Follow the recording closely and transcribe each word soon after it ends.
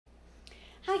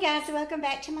guys, welcome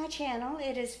back to my channel.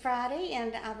 It is Friday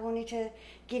and I wanted to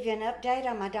give you an update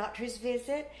on my doctor's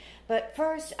visit. But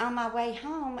first, on my way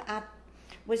home, I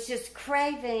was just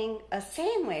craving a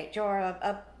sandwich or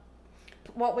a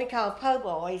what we call po'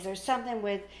 boys or something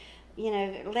with, you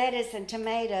know, lettuce and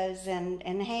tomatoes and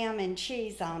ham and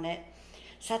cheese on it.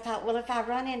 So I thought, well, if I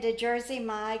run into Jersey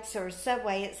Mike's or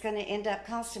Subway, it's going to end up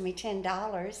costing me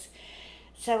 $10.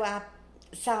 So I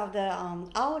saw the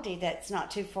Aldi that's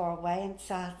not too far away, and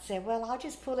so I said, well, I'll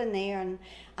just pull in there and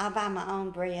I'll buy my own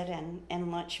bread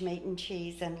and lunch meat and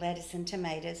cheese and lettuce and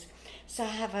tomatoes. So I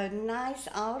have a nice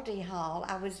Aldi haul.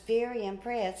 I was very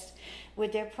impressed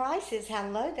with their prices, how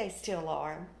low they still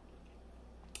are.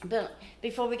 But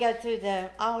before we go through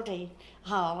the Aldi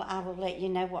haul, I will let you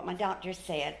know what my doctor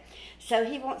said. So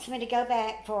he wants me to go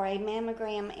back for a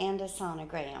mammogram and a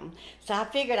sonogram. So I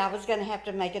figured I was going to have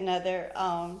to make another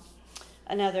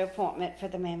appointment for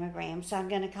the mammogram. So I'm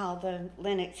going to call the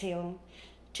Lenox Hill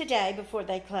today before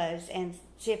they close and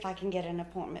see if I can get an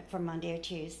appointment for Monday or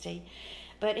Tuesday.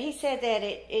 But he said that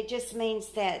it just means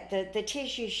that the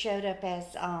tissue showed up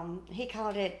as, he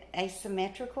called it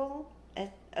asymmetrical,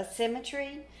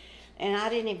 asymmetry, and I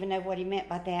didn't even know what he meant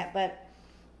by that, but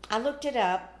I looked it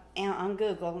up on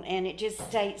Google, and it just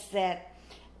states that,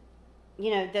 you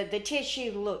know, the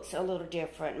tissue looks a little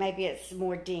different. Maybe it's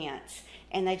more dense,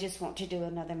 and they just want to do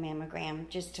another mammogram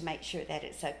just to make sure that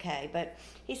it's okay. But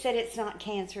he said it's not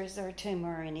cancerous or a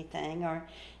tumor or anything, and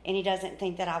he doesn't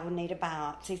think that I will need a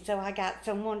biopsy. So I got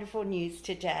some wonderful news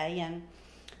today, and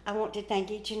I want to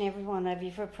thank each and every one of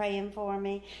you for praying for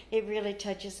me. It really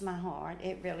touches my heart.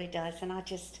 It really does, and I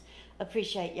just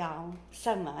appreciate y'all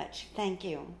so much. Thank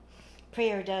you.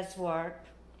 Prayer does work.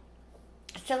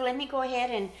 So let me go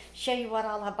ahead and show you what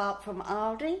all I bought from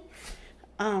Aldi.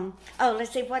 Oh,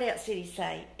 let's see, what else did he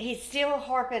say? He's still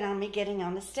harping on me getting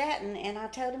on the statin, and I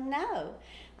told him no.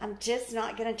 I'm just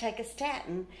not going to take a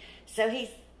statin. So he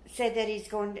said that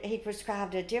he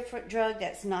prescribed a different drug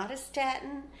that's not a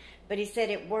statin, but he said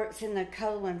it works in the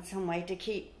colon some way to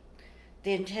keep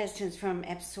the intestines from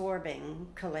absorbing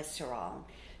cholesterol.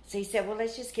 So he said, well,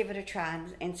 let's just give it a try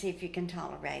and see if you can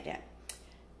tolerate it.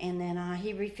 And then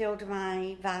he refilled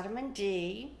my vitamin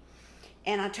D,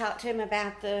 and I talked to him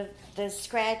about the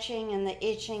scratching and the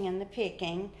itching and the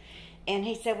picking. And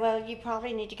he said, well, you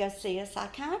probably need to go see a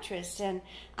psychiatrist. And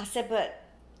I said, but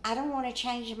I don't want to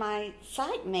change my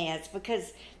psych meds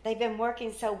because they've been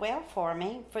working so well for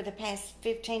me for the past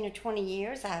 15 or 20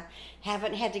 years. I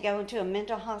haven't had to go into a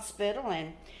mental hospital.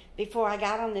 And before I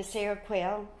got on the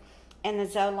Seroquel and the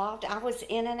Zoloft, I was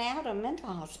in and out of mental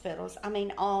hospitals. I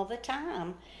mean, all the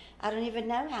time. I don't even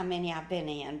know how many I've been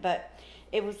in, but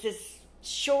it was this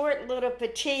short, little,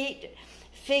 petite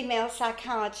female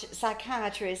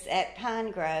psychiatrist at Pine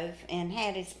Grove in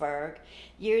Hattiesburg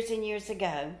years and years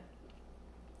ago.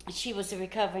 She was a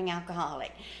recovering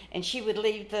alcoholic, and she would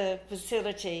leave the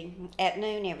facility at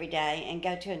noon every day and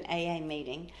go to an AA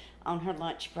meeting on her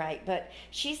lunch break. But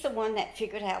she's the one that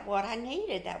figured out what I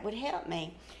needed that would help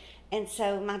me. And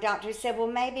so my doctor said, well,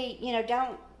 maybe,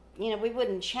 we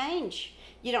wouldn't change.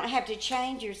 You don't have to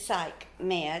change your psych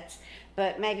meds,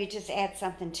 but maybe just add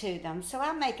something to them. So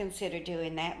I may consider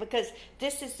doing that because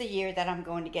this is the year that I'm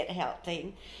going to get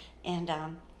healthy. And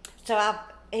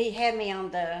he had me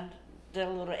on the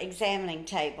little examining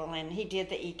table, and he did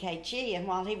the EKG, and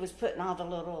while he was putting all the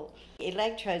little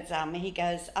electrodes on me, he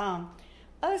goes, oh,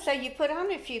 so you put on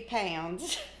a few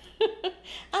pounds.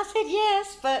 I said,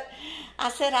 yes, but I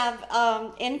said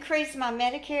I've increased my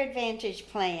Medicare Advantage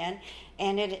plan,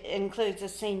 and it includes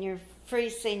a free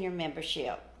senior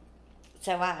membership.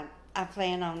 So I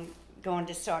plan on going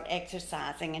to start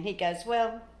exercising. And he goes,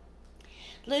 well,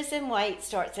 losing weight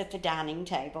starts at the dining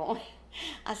table.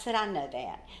 I said, I know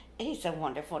that. He's a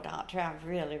wonderful doctor. I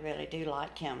really, really do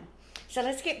like him. So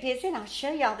let's get busy, and I'll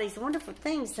show you all these wonderful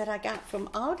things that I got from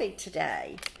Aldi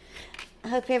today. I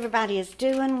hope everybody is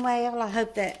doing well. I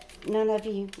hope that none of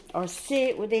you are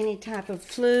sick with any type of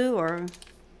flu or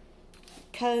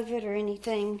COVID or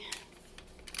anything.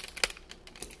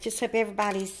 Just hope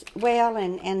everybody's well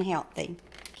and healthy.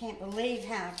 Can't believe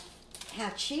how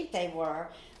cheap they were.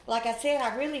 Like I said,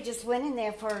 I really just went in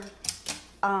there for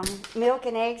milk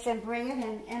and eggs and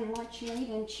bread and lunch meat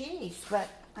and cheese, but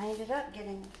I ended up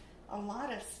getting a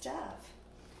lot of stuff.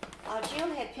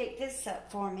 Jill had picked this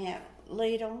up for me at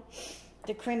Lidl,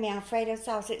 the creamy Alfredo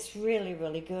sauce. It's really,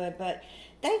 really good, but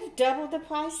they've doubled the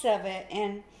price of it,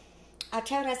 and I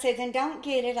said, then don't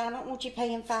get it. I don't want you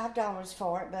paying $5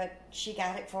 for it, but she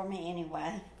got it for me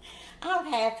anyway. I'll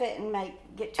half it and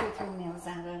get 2 or 3 meals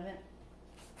out of it.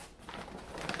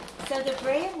 So the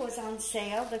bread was on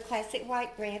sale. The classic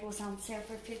white bread was on sale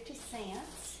for 50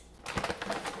 cents.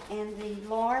 And the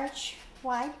large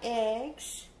white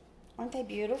eggs, aren't they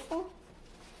beautiful?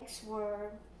 Eggs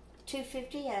were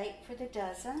 $2.58 for the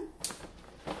dozen.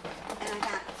 And I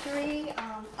got 3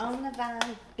 on the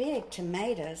vine big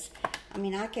tomatoes. I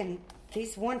mean,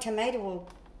 one tomato will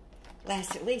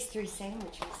last at least 3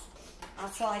 sandwiches. I'll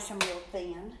slice them real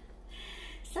thin.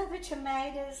 So the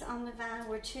tomatoes on the vine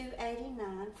were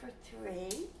 $2.89 for 3.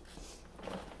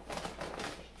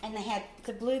 And they had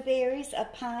the blueberries, a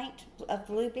pint of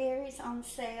blueberries on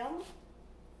sale.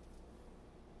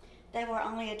 They were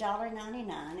only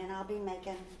 $1.99, and I'll be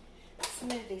making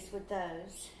smoothies with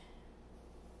those.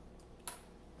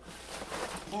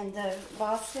 And the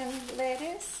Boston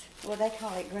lettuce, well, they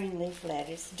call it green leaf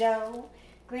lettuce. Doe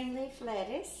green leaf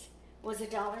lettuce was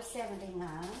 $1.79.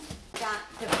 Got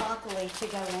the broccoli to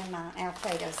go in my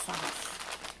Alfredo sauce.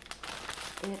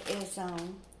 It is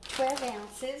 12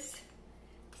 ounces.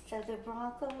 So the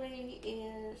broccoli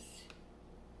is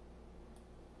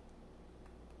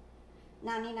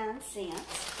 99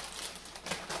 cents.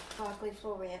 Broccoli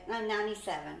floret, no,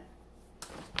 97.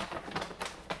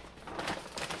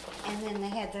 And then they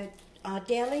had the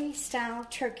deli-style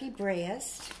turkey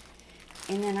breast.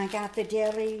 And then I got the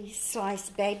deli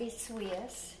sliced baby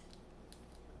Swiss.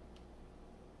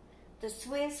 The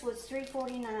Swiss was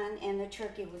 $3.49 and the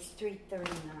turkey was $3.39.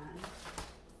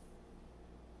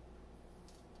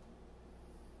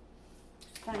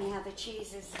 It's funny how the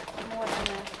cheese is more than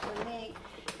enough for me.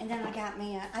 And then I got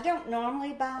me I don't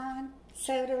normally buy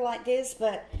soda like this,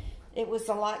 but it was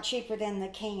a lot cheaper than the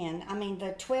can. I mean,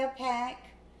 the 12-pack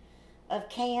of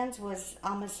cans was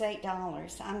almost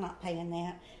 $8. I'm not paying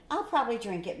that. I'll probably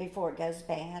drink it before it goes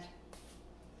bad.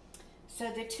 So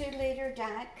the 2-liter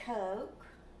Diet Coke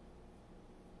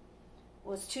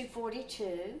was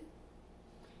 $2.42,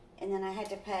 and then I had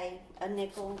to pay a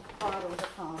nickel bottle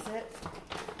deposit.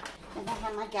 And I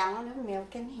have my gallon of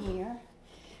milk in here.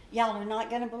 Y'all are not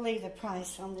going to believe the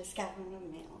price on this gallon of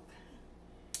milk.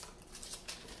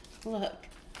 Look.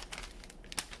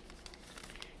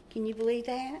 Can you believe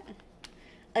that?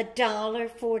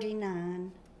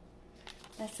 $1.49.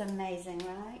 That's amazing,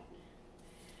 right?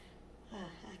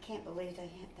 I can't believe they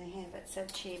have it so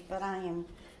cheap, but I am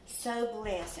so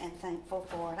blessed and thankful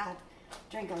for it. I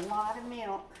drink a lot of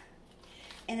milk.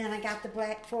 And then I got the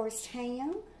Black Forest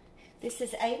ham. This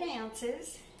is 8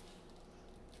 ounces.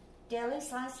 Deli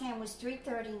sliced ham was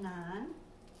 $3.39.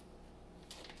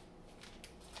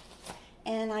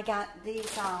 And I got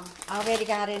these, I already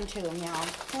got into them, y'all.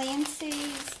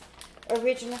 Clancy's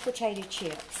original potato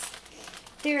chips.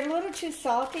 They're a little too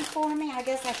salty for me. I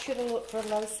guess I should have looked for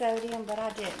low sodium, but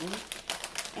I didn't.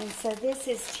 And so this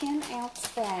is 10-ounce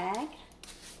bag.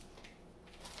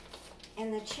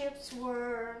 And the chips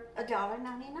were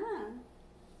 $1.99.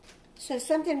 So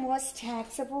something was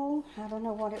taxable. I don't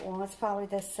know what it was. Probably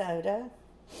the soda.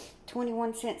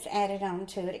 21 cents added on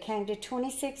to it. It came to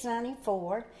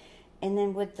 $26.94. And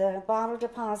then with the bottle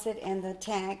deposit and the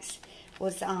tax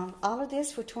was all of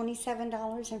this for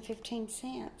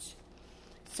 $27.15.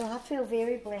 So I feel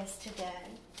very blessed today.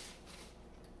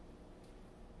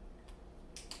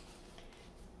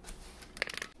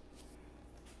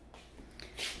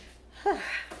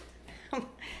 I'm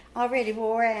already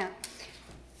wore out.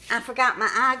 I forgot my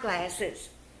eyeglasses.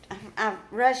 I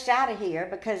rushed out of here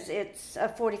because it's a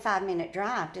 45-minute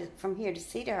drive from here to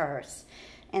Cedarhurst.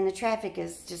 And the traffic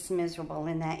is just miserable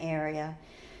in that area.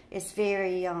 It's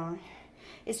very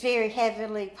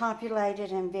heavily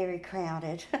populated and very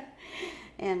crowded.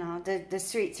 And the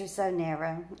streets are so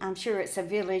narrow. I'm sure it's a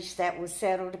village that was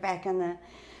settled back in the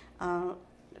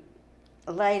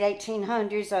late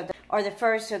 1800s or the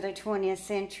first of the 20th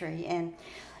century. And,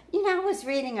 you know, I was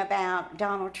reading about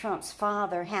Donald Trump's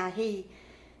father, how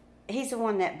he's the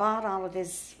one that bought all of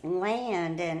this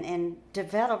land and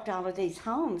developed all of these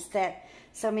homes that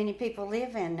so many people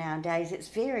live in nowadays. It's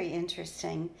very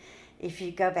interesting if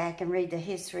you go back and read the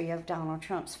history of Donald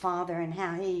Trump's father and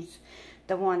how he's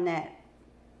the one that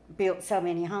built so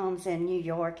many homes in New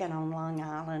York and on Long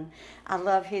Island. I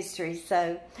love history,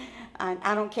 so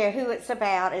I don't care who it's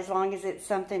about as long as it's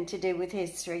something to do with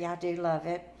history. I do love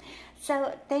it.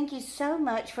 So thank you so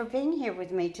much for being here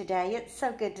with me today. It's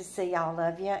so good to see all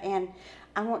of you, and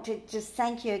I want to just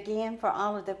thank you again for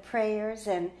all of the prayers.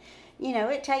 And you know,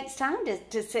 it takes time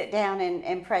to sit down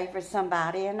and pray for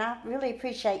somebody, and I really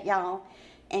appreciate y'all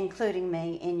including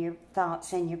me in your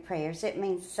thoughts and your prayers. It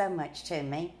means so much to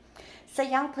me. So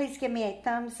y'all please give me a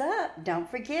thumbs up. Don't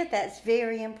forget, that's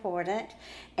very important.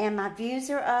 And my views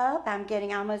are up. I'm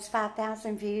getting almost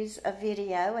 5,000 views a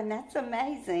video, and that's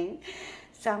amazing.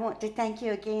 So I want to thank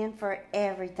you again for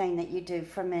everything that you do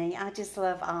for me. I just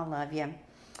love all of you.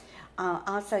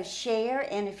 Also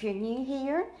share, and if you're new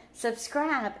here,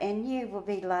 subscribe, and you will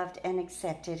be loved and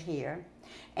accepted here.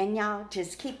 And y'all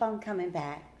just keep on coming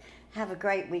back. Have a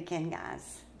great weekend,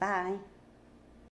 guys. Bye.